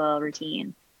usual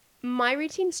routine? My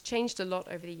routine's changed a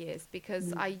lot over the years,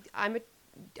 because I'm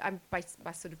by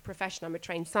sort of profession, I'm a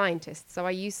trained scientist. So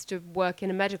I used to work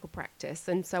in a medical practice.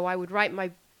 And so I would write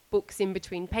my books in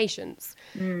between patients.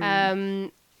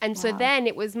 So then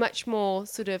it was much more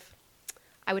sort of,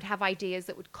 I would have ideas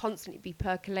that would constantly be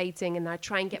percolating, and I'd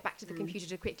try and get back to the computer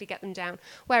to quickly get them down.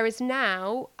 Whereas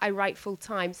now I write full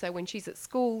time. So when she's at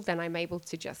school, then I'm able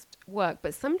to just work.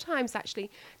 But sometimes actually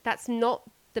that's not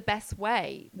the best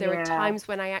way. There are times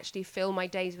when I actually fill my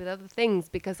days with other things,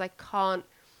 because I can't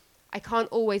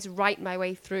always write my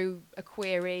way through a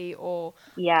query, or,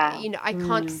 you know, I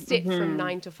can't sit from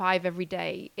 9 to 5 every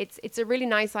day. It's a really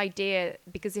nice idea,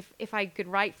 because if I could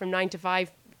write from 9 to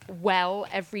 5 well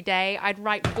every day, I'd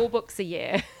write 4 books a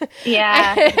year.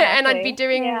 Yeah. Exactly. And I'd be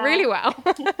doing really well.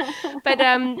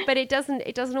 But it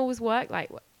doesn't always work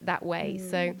like that way.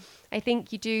 So I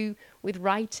think you do with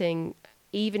writing,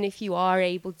 even if you are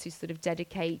able to sort of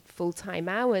dedicate full-time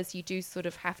hours, you do sort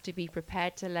of have to be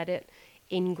prepared to let it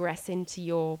ingress into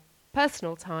your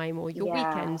personal time or your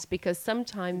weekends, because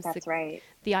sometimes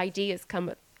the ideas come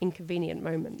at inconvenient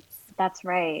moments. That's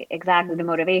right. Exactly. The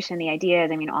motivation, the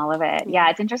ideas, I mean, all of it. Yeah,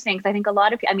 it's interesting, because I think a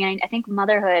lot of people, I mean, I think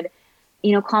motherhood,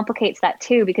 you know, complicates that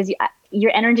too, because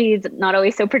your energy is not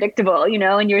always so predictable, you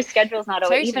know, and your schedule's not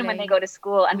always, even when they go to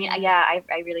school. I mean, I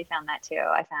really found that too.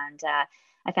 I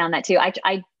found that too.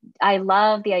 I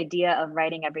love the idea of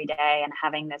writing every day and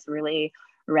having this really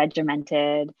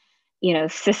regimented, you know,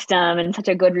 system and such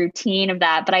a good routine of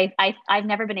that. But I've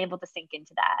never been able to sink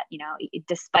into that, you know,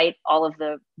 despite all of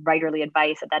the writerly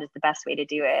advice that is the best way to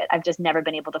do it. I've just never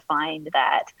been able to find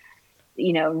that,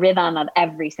 you know, rhythm of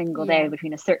every single day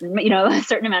between a certain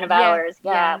amount of hours.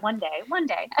 One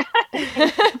day.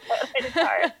 It's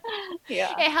hard.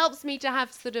 Yeah. It helps me to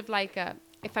have sort of like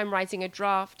if I'm writing a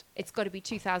draft, it's got to be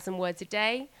 2,000 words a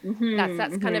day.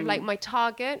 That's kind of like my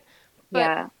target.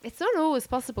 But it's not always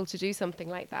possible to do something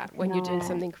like that when you're doing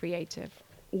something creative.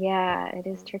 Yeah, it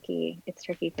is tricky. It's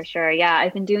tricky for sure. Yeah,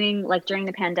 I've been doing like during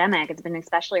the pandemic, it's been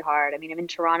especially hard. I mean, I'm in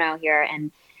Toronto here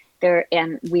and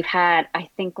we've had, I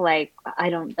think like, I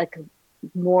don't like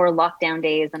more lockdown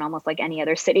days than almost like any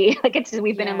other city. Like it's just,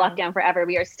 we've been in Yeah. lockdown forever.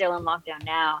 We are still in lockdown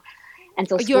now. And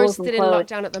so You're school's been still in closed.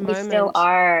 lockdown at the We moment. still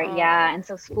are. Oh. Yeah. And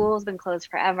so school's been closed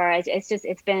forever.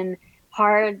 It's been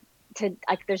hard to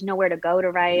like, there's nowhere to go to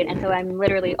write. And so I'm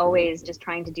literally always just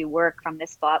trying to do work from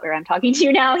this spot where I'm talking to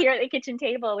you now here at the kitchen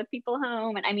table with people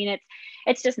home. And I mean,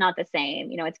 it's just not the same.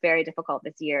 You know, it's very difficult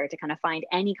this year to kind of find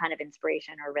any kind of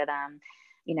inspiration or rhythm.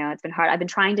 You know, it's been hard. I've been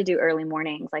trying to do early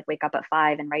mornings, like wake up at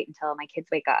 5 and write until my kids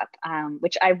wake up,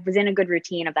 which I was in a good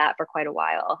routine of that for quite a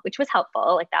while, which was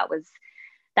helpful. Like that was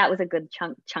a good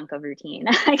chunk of routine,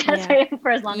 I guess, Yeah. right?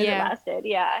 For as long as it Yeah. lasted.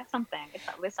 Yeah, something. It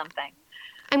was something.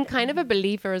 I'm kind of a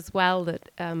believer as well that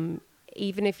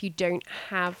even if you don't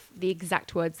have the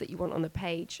exact words that you want on the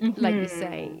page, like you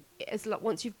say,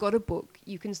 once you've got a book,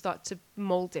 you can start to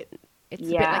mold it. It's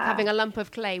a bit like having a lump of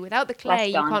clay. Without the clay,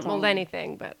 you can't mold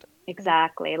anything. But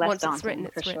exactly, less once daunting,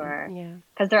 it's written. sure. Yeah,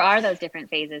 because there are those different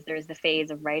phases. There's the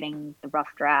phase of writing the rough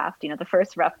draft. You know, the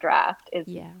first rough draft is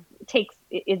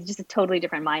just a totally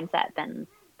different mindset than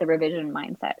the revision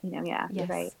mindset. You know, yeah, you're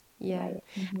right. Yeah,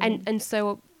 right. And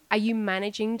so, are you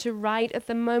managing to write at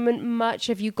the moment much?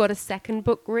 Have you got a second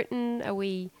book written? Are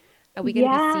we going to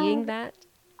be seeing that?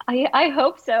 I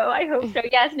hope so. I hope so.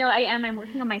 Yes, no, I am. I'm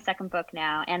working on my second book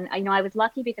now. And I was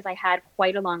lucky because I had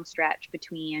quite a long stretch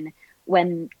between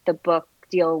when the book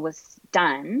deal was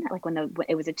done, like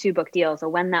it was a 2-book deal. So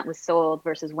when that was sold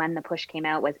versus when the push came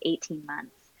out was 18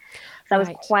 months. So that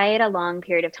was quite a long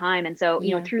period of time. And so,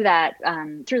 you know, through that,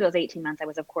 through those 18 months, I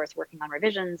was, of course, working on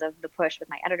revisions of the push with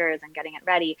my editors and getting it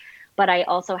ready. But I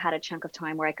also had a chunk of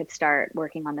time where I could start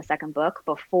working on the second book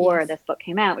before this book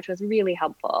came out, which was really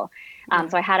helpful.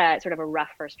 So I had a sort of a rough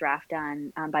first draft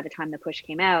done by the time the push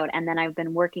came out. And then I've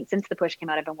been working, since the push came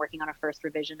out, I've been working on a first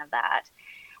revision of that.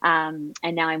 And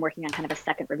now I'm working on kind of a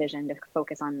second revision to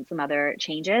focus on some other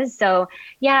changes. So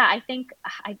yeah, I think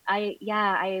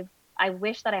I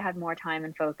wish that I had more time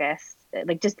and focus,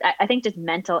 like I think just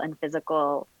mental and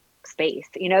physical space,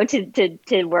 you know,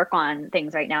 to work on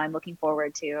things right now. I'm looking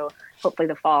forward to hopefully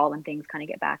the fall when things kind of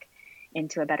get back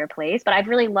into a better place. But I've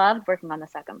really loved working on the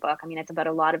second book. I mean, it's about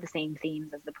a lot of the same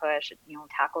themes as the push. It, you know,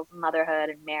 tackles motherhood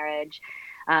and marriage,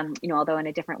 you know, although in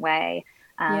a different way.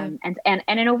 And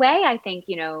in a way, I think,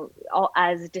 you know,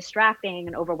 as distracting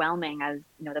and overwhelming as,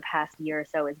 you know, the past year or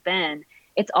so has been,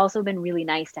 it's also been really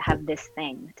nice to have this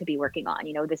thing to be working on,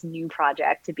 you know, this new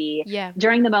project to be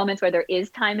during the moments where there is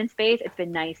time and space. It's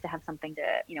been nice to have something to,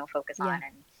 you know, focus on.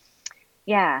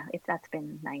 And that's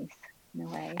been nice in a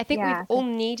way. I think we've all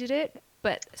needed it,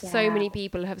 but so many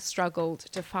people have struggled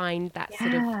to find that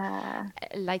sort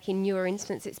of, like in your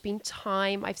instance, it's been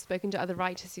time. I've spoken to other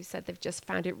writers who said they've just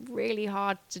found it really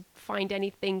hard to find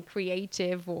anything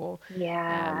creative or,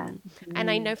 and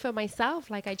I know for myself,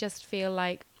 like, I just feel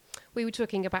like we were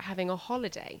talking about having a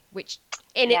holiday, which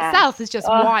in itself is just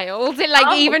wild.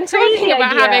 Like even talking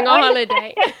about having a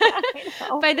holiday,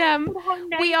 but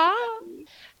we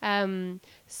are.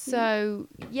 So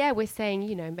yeah, we're saying,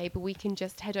 you know, maybe we can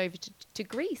just head over to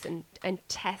Greece and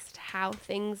test how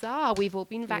things are. We've all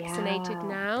been vaccinated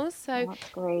now, so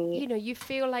you know, you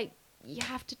feel like you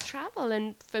have to travel.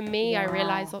 And for me, I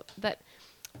realize that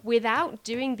without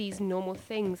doing these normal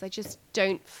things, I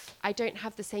don't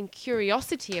have the same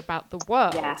curiosity about the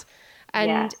world.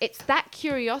 And it's that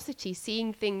curiosity,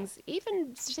 seeing things,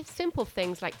 even simple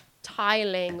things like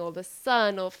tiling or the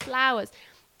sun or flowers.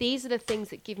 These are the things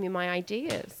that give me my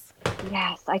ideas.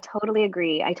 Yes, I totally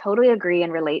agree. I totally agree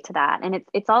and relate to that. And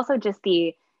it's also just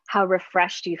how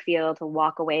refreshed you feel to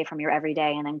walk away from your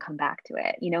everyday and then come back to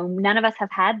it. You know, none of us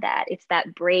have had that. It's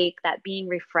that break, that being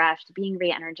refreshed, being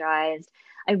re-energized.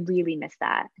 I really miss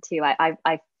that too.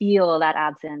 I feel that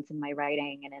absence in my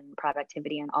writing and in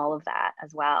productivity and all of that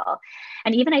as well.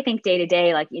 And even I think day to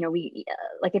day, like, you know,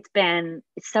 it's been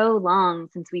so long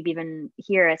since we've even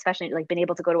here, especially like been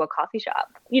able to go to a coffee shop,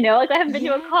 you know, like I haven't been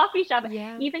to a coffee shop.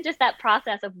 Even just that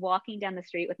process of walking down the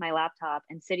street with my laptop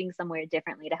and sitting somewhere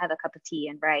differently to have a cup of tea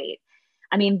and write.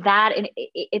 I mean,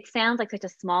 it sounds like such a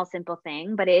small, simple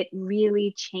thing, but it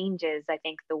really changes, I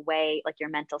think, the way, like your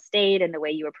mental state and the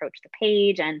way you approach the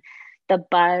page and the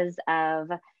buzz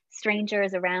of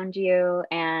strangers around you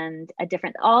and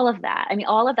all of that. I mean,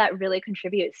 all of that really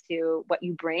contributes to what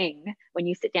you bring when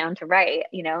you sit down to write,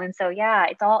 you know? And so, yeah,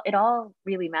 it all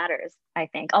really matters, I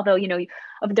think. Although, you know,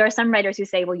 there are some writers who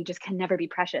say, well, you just can never be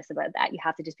precious about that. You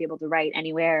have to just be able to write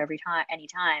anywhere, every time,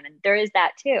 anytime. And there is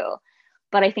that too.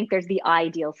 But I think there's the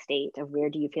ideal state of where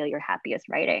do you feel your happiest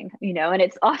writing, you know, and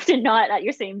it's often not at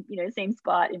your same, you know, same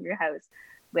spot in your house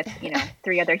with, you know,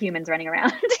 3 other humans running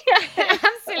around.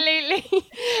 Absolutely.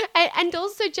 And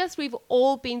also just we've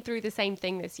all been through the same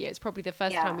thing this year. It's probably the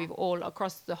first time we've all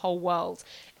across the whole world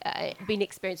been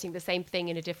experiencing the same thing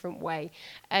in a different way.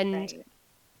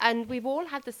 And we've all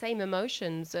had the same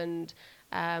emotions and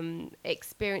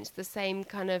experienced the same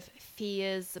kind of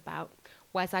fears about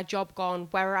where's our job gone?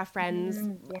 Where are our friends?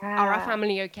 Are our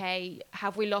family okay?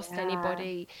 Have we lost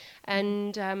anybody?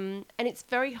 And it's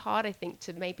very hard, I think,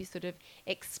 to maybe sort of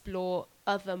explore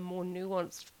other more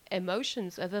nuanced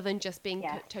emotions other than just being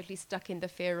totally stuck in the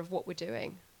fear of what we're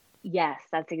doing. Yes,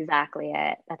 that's exactly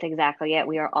it. That's exactly it.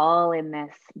 We are all in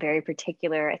this very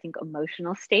particular, I think,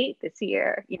 emotional state this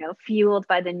year, you know, fueled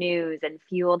by the news and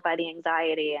fueled by the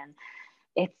anxiety, and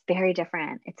it's very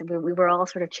different. We were all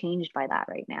sort of changed by that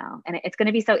right now, and it's going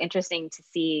to be so interesting to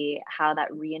see how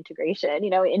that reintegration,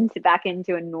 you know, back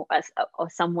into a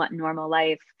somewhat normal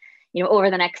life, you know,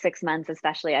 over the next 6 months,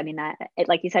 especially. I mean,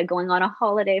 like you said, going on a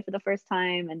holiday for the first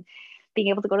time and being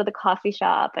able to go to the coffee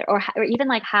shop or even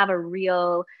like have a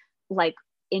real like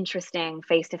interesting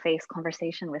face-to-face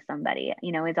conversation with somebody,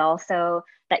 you know, is also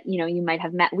that, you know, you might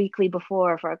have met weekly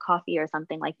before for a coffee or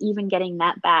something, like even getting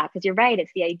that back, because you're right,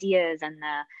 it's the ideas and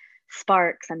the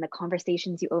sparks and the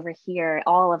conversations you overhear,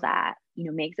 all of that, you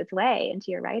know, makes its way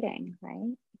into your writing,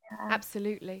 right?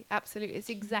 Absolutely it's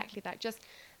exactly that, just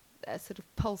a sort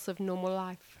of pulse of normal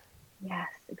life. Yes,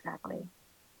 exactly.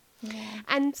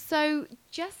 And so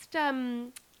just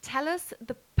tell us,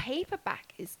 the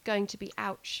paperback is going to be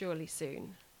out surely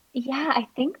soon. Yeah, I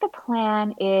think the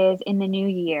plan is in the new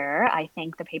year. I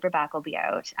think the paperback will be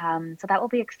out. So that will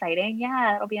be exciting.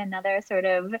 Yeah, it'll be another sort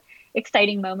of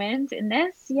exciting moment in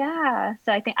this. Yeah.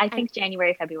 So I think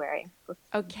January, February.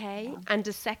 Okay. And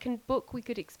a second book we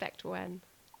could expect when?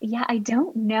 Yeah, I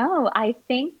don't know. I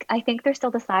think they're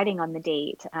still deciding on the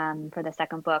date for the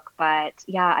second book, but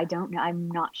yeah, I don't know. I'm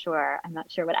not sure.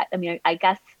 I mean, I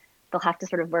guess they'll have to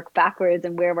sort of work backwards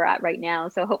and where we're at right now.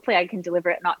 So hopefully I can deliver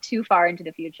it not too far into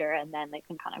the future, and then they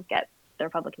can kind of get their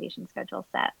publication schedule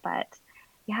set. But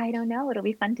yeah, I don't know. It'll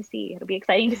be fun to see. It'll be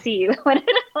exciting to see when it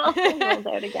all rolls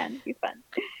out again. It'll be fun.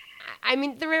 I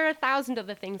mean, there are 1,000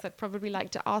 other things I'd probably like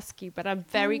to ask you, but I'm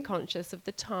very conscious of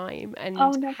the time and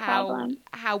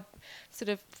how sort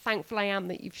of thankful I am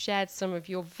that you've shared some of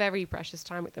your very precious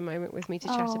time at the moment with me to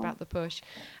chat about The Push.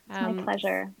 It's my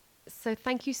pleasure. So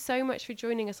thank you so much for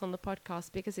joining us on the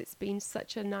podcast, because it's been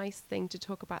such a nice thing to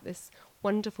talk about this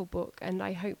wonderful book. And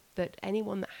I hope that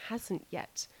anyone that hasn't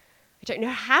yet, I don't know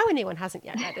how anyone hasn't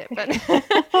yet read it, but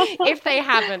if they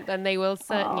haven't, then they will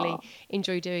certainly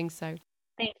enjoy doing so.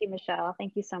 Thank you, Michelle.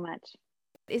 Thank you so much.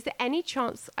 Is there any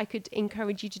chance I could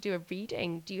encourage you to do a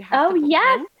reading? Do you have? Oh,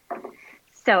 yes.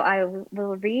 So I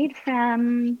will read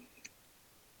from,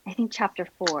 I think, chapter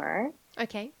 4.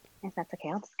 Okay. If that's okay,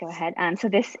 I'll just go ahead. So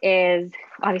this is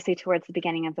obviously towards the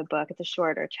beginning of the book. It's a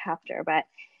shorter chapter, but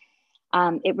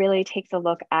it really takes a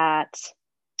look at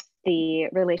the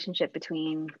relationship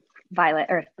between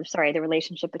the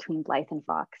relationship between Blythe and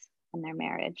Fox and their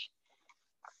marriage.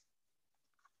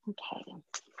 Okay.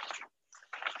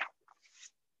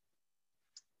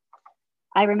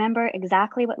 I remember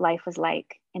exactly what life was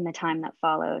like in the time that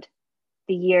followed,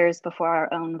 the years before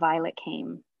our own Violet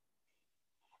came.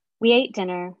 We ate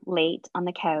dinner late on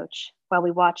the couch while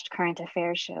we watched current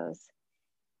affairs shows.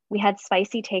 We had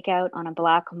spicy takeout on a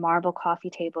black marble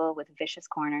coffee table with vicious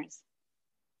corners.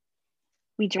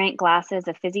 We drank glasses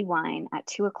of fizzy wine at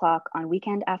 2 o'clock on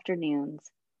weekend afternoons,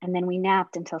 and then we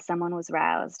napped until someone was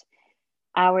roused,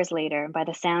 hours later, by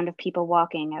the sound of people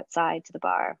walking outside to the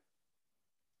bar.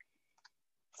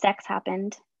 Sex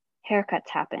happened, haircuts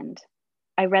happened.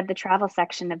 I read the travel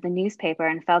section of the newspaper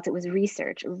and felt it was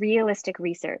research, realistic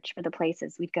research for the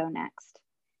places we'd go next.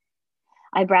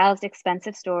 I browsed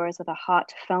expensive stores with a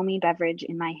hot, foamy beverage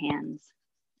in my hands.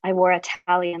 I wore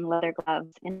Italian leather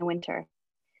gloves in the winter.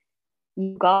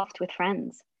 You golfed with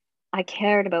friends. I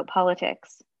cared about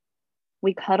politics.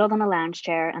 We cuddled on a lounge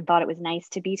chair and thought it was nice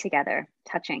to be together,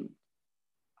 touching.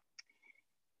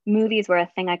 Movies were a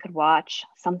thing I could watch,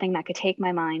 something that could take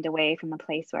my mind away from the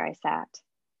place where I sat.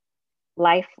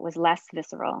 Life was less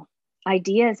visceral.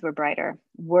 Ideas were brighter.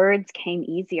 Words came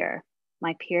easier.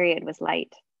 My period was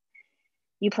light.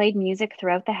 You played music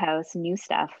throughout the house, new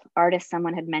stuff, artists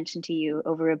someone had mentioned to you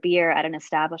over a beer at an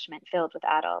establishment filled with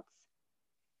adults.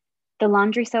 The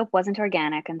laundry soap wasn't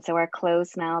organic, and so our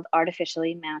clothes smelled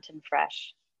artificially mountain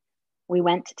fresh. We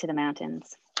went to the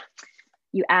mountains.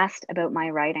 You asked about my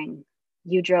writing.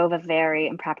 You drove a very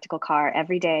impractical car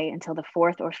every day until the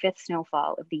 4th or 5th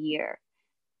snowfall of the year.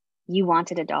 You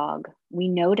wanted a dog. We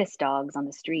noticed dogs on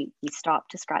the street. We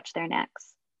stopped to scratch their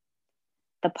necks.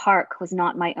 The park was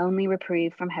not my only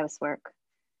reprieve from housework.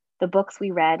 The books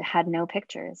we read had no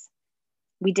pictures.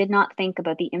 We did not think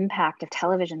about the impact of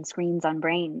television screens on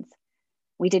brains.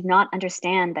 We did not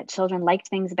understand that children liked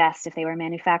things best if they were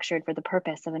manufactured for the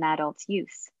purpose of an adult's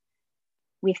use.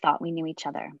 We thought we knew each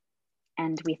other,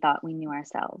 and we thought we knew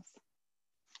ourselves.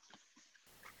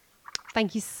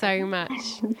 Thank you so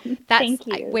much. Thank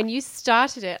you. When you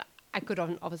started it, I could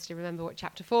obviously remember what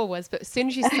chapter 4 was, but as soon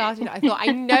as you started it, I thought, I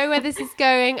know where this is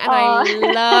going, and I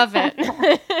love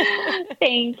it.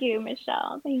 Thank you,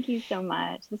 Michelle. Thank you so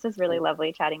much. This was really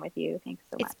lovely chatting with you. Thanks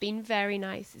so much. It's been very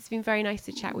nice. It's been very nice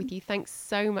to chat with you. Thanks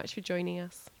so much for joining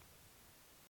us.